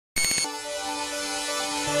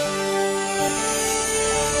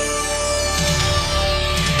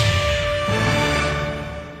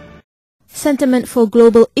Sentiment for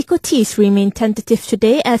global equities remained tentative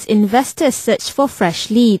today as investors search for fresh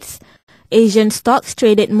leads. Asian stocks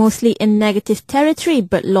traded mostly in negative territory,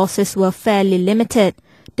 but losses were fairly limited.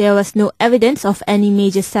 There was no evidence of any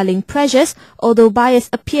major selling pressures, although buyers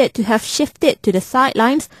appeared to have shifted to the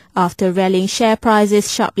sidelines after rallying share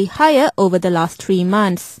prices sharply higher over the last 3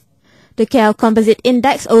 months. The KL Composite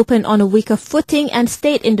Index opened on a weaker footing and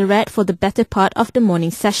stayed in the red for the better part of the morning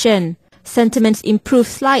session. Sentiments improved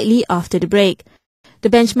slightly after the break. The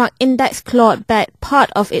benchmark index clawed back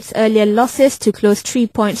part of its earlier losses to close 3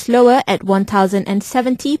 points lower at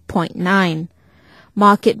 1070.9.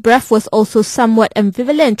 Market breadth was also somewhat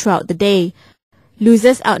ambivalent throughout the day.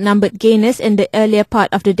 Losers outnumbered gainers in the earlier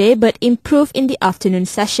part of the day but improved in the afternoon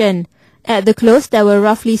session. At the close, there were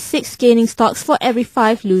roughly 6 gaining stocks for every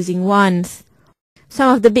 5 losing ones.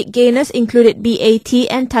 Some of the big gainers included BAT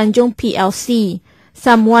and Tanjong PLC.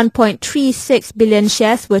 Some 1.36 billion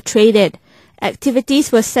shares were traded. Activities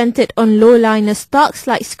were centered on low-liner stocks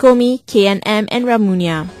like SCOMI, KNM and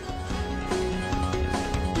Ramunia.